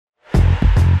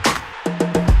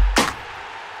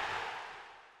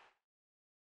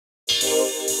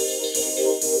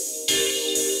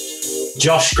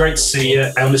Josh, great to see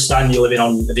you. I understand you're living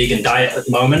on a vegan diet at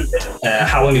the moment.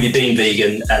 How long have you been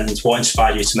vegan and what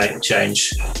inspired you to make the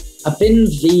change? I've been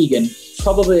vegan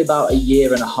probably about a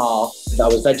year and a half. I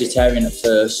was vegetarian at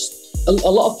first. A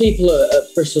lot of people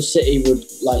at Bristol City would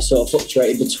like sort of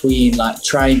fluctuate between like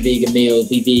trying vegan meals,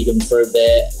 be vegan for a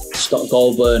bit. Scott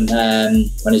Goulburn,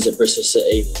 when he was at Bristol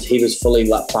City, he was fully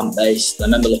like plant-based. I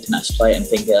remember looking at his plate and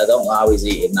thinking, I don't know how he's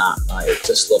eating that. Like, it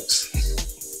just looks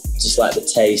just like the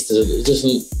taste. It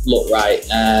doesn't look right.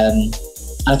 And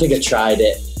I think I tried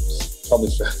it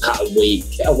probably for about a week.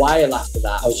 A while after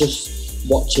that, I was just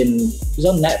watching, it was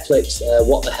on Netflix,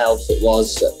 What the Health it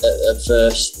was at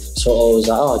first. So I was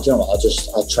like, oh, do you know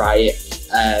what, I'll try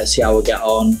it, see how we get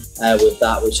on with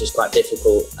that, which was quite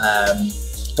difficult.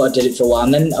 But I did it for a while.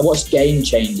 And then I watched Game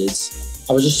Changers.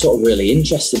 I was just sort of really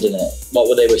interested in it.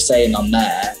 What they were saying on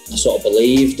there, I sort of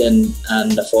believed, and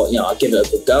I thought, I'll give it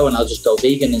a good go and I'll just go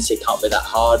vegan and see it can't be that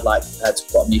hard, like compared to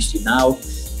what I'm used to now.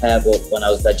 But when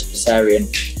I was vegetarian,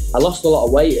 I lost a lot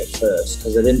of weight at first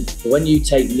because I didn't. When you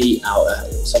take meat out,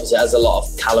 obviously it has a lot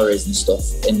of calories and stuff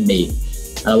in meat,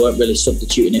 and I weren't really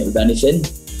substituting it with anything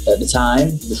at the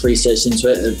time. With research into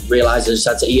it, I realised I just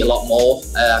had to eat a lot more.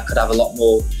 I could have a lot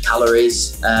more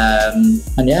calories, and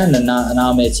now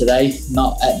I'm here today,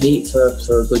 not at meat for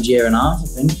a good year and a half, I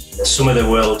think. Some of the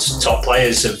world's top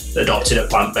players have adopted a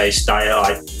plant-based diet,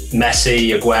 like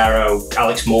Messi, Aguero,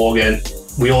 Alex Morgan.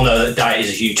 We all know that diet is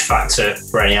a huge factor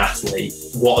for any athlete.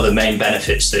 What are the main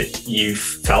benefits that you've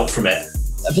felt from it?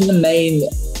 I think the main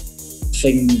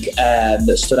thing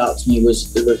that stood out to me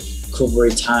was the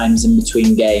recovery times in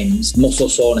between games, muscle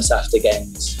soreness after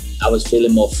games. I was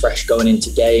feeling more fresh going into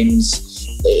games.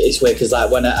 It's weird because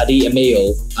like when I'd eat a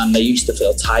meal and I used to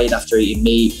feel tired after eating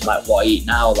meat, like what I eat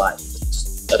now, like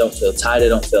I don't feel tired, I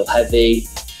don't feel heavy.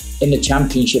 In the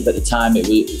Championship at the time, it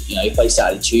was, you play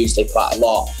Saturday, Tuesday quite a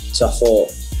lot. So I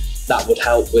thought that would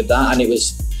help with that. And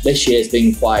this year's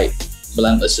been quite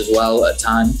relentless as well at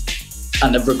times.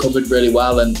 And I've recovered really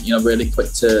well and, really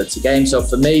quick to game. So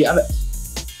for me,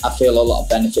 I feel a lot of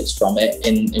benefits from it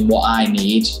in what I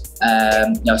need.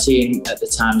 Seeing at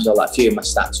the times, like a few of my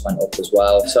stats went up as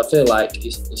well. So I feel like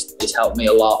it's helped me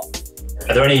a lot.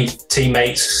 Are there any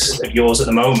teammates of yours at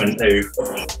the moment who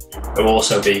are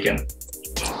also vegan?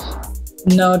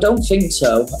 No, I don't think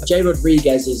so. Jay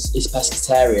Rodriguez is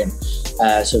pescatarian,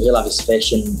 so he'll have his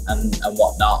fish and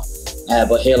whatnot.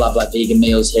 But he'll have like vegan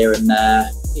meals here and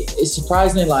there. It's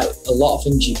surprisingly like a lot of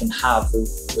things you can have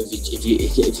if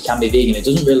you can be vegan. It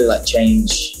doesn't really like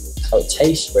change how it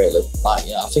tastes really. Like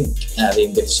I think I've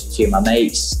even with a few of my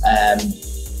mates,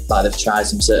 like they've tried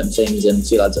some certain things and a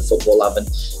few lads at football haven't.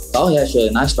 Oh yeah, it's really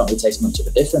nice. Don't really taste much of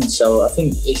a difference. So I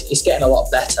think it's getting a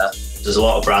lot better. There's a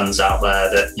lot of brands out there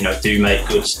that do make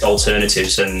good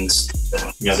alternatives, and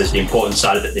there's the important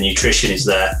side of it. The nutrition is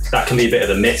there. That can be a bit of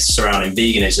a myth surrounding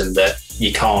veganism, that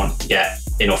you can't get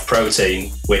enough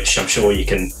protein, which I'm sure you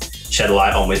can shed a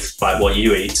light on with like what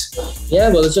you eat. Yeah,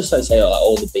 well, it's just like say like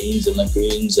all the beans and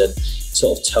legumes and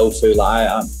sort of tofu. Like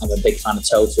I'm a big fan of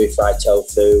tofu, fried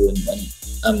tofu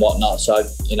and whatnot. So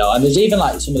and there's even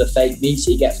like some of the fake meats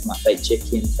that you get from like fake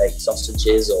chicken, fake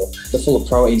sausages, or they're full of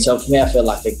protein. So for me, I feel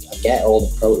like I get all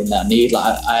the protein that I need.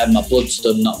 Like I had my bloods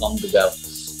done not long ago,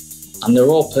 and they're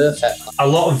all perfect. A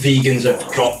lot of vegans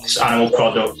have dropped animal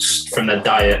products from their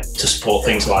diet to support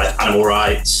things like animal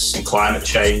rights and climate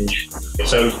change.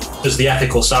 So does the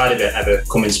ethical side of it ever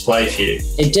come into play for you?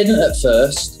 It didn't at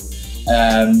first.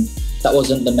 That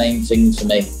wasn't the main thing for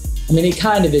me. I mean, it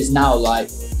kind of is now, like,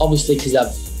 obviously because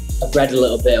I've read a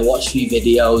little bit, I watched a few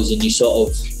videos, and you sort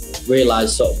of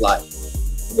realise sort of like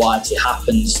what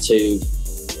happens to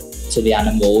the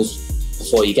animals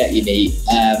before you get your meat,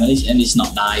 and it's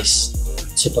not nice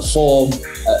to perform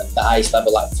at the highest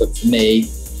level, like for me,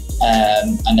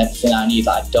 and everything I need.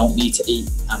 Like, I don't need to eat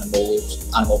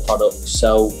animal products,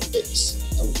 so it's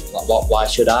like, why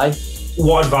should I?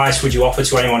 What advice would you offer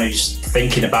to anyone who's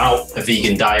thinking about a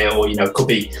vegan diet, or could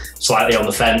be slightly on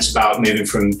the fence about moving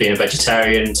from being a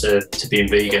vegetarian to being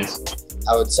vegan?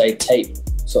 I would say take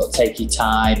your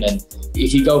time, and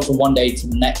if you go from one day to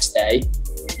the next day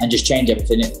and just change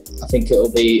everything, I think it'll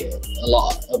be a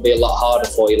lot harder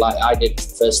for you. Like I did,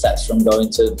 first steps from going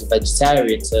to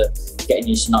vegetarian to getting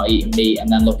used to not eating meat, and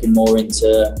then looking more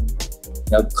into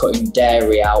cutting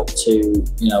dairy out to,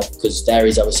 because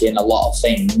dairy's obviously in a lot of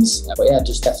things. But yeah,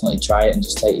 just definitely try it and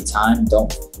just take your time.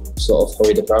 Don't sort of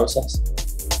hurry the process.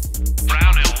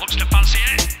 Brownhill looks to fancy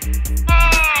it.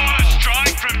 Oh, a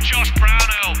strike from Josh Brown.